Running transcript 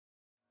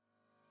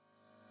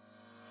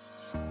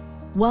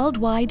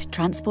Worldwide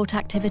transport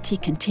activity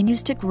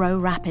continues to grow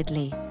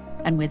rapidly,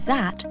 and with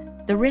that,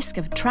 the risk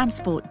of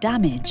transport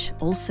damage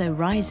also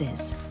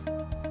rises.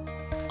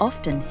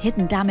 Often,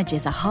 hidden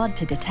damages are hard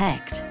to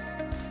detect.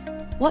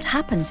 What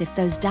happens if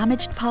those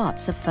damaged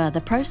parts are further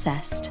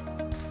processed?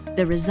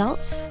 The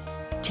results?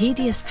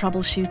 Tedious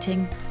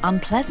troubleshooting,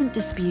 unpleasant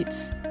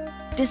disputes,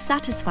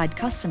 dissatisfied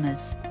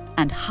customers,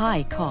 and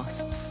high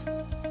costs.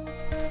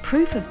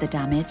 Proof of the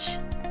damage?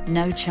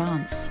 No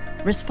chance.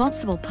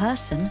 Responsible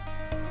person?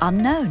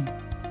 Unknown.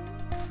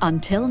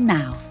 Until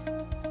now.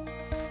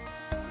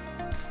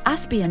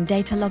 ASPION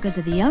data loggers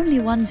are the only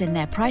ones in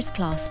their price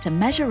class to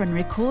measure and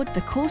record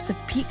the course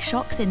of peak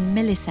shocks in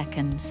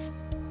milliseconds.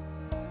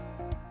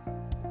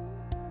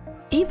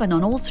 Even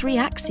on all three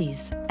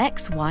axes,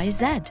 X, Y,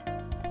 Z,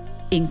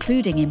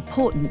 including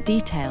important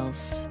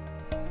details.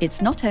 It's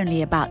not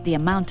only about the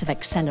amount of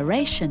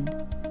acceleration,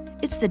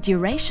 it's the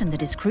duration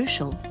that is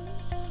crucial.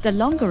 The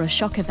longer a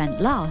shock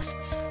event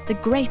lasts, the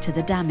greater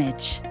the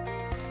damage.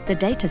 The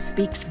data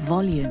speaks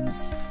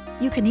volumes.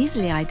 You can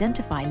easily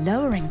identify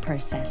lowering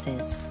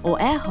processes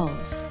or air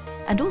holes,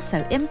 and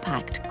also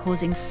impact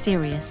causing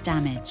serious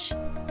damage.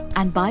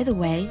 And by the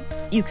way,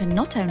 you can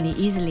not only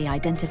easily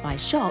identify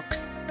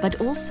shocks, but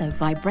also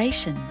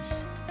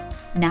vibrations.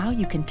 Now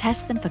you can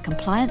test them for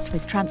compliance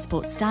with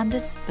transport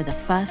standards for the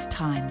first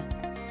time.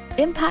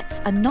 Impacts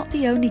are not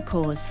the only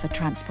cause for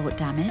transport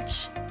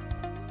damage.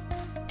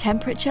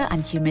 Temperature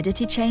and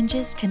humidity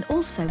changes can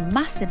also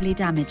massively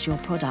damage your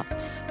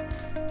products.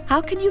 How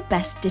can you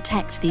best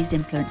detect these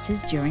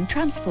influences during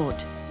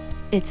transport?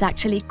 It's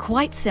actually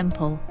quite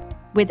simple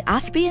with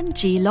ASPION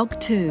G-Log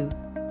 2.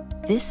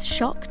 This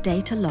shock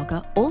data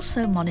logger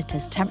also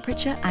monitors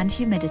temperature and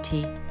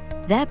humidity,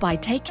 thereby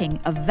taking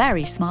a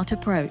very smart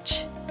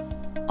approach.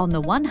 On the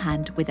one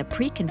hand, with a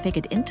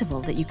pre-configured interval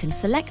that you can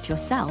select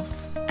yourself,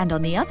 and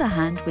on the other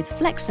hand, with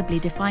flexibly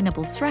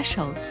definable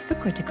thresholds for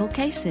critical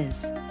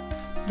cases.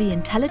 The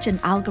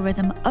intelligent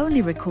algorithm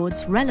only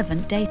records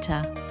relevant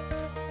data.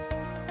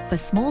 For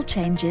small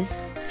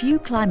changes, few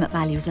climate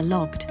values are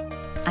logged,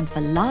 and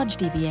for large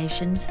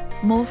deviations,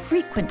 more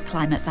frequent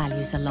climate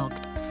values are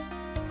logged.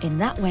 In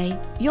that way,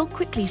 you'll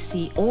quickly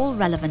see all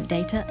relevant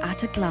data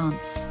at a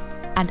glance,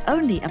 and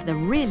only of the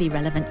really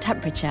relevant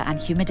temperature and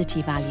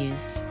humidity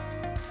values.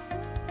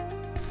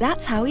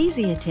 That's how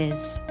easy it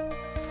is.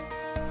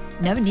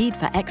 No need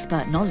for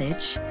expert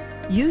knowledge.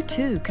 You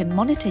too can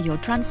monitor your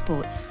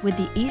transports with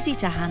the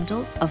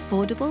easy-to-handle,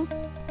 affordable,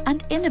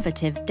 and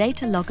innovative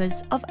data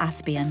loggers of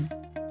ASPION.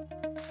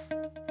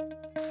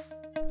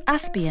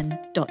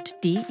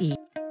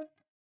 aspion.de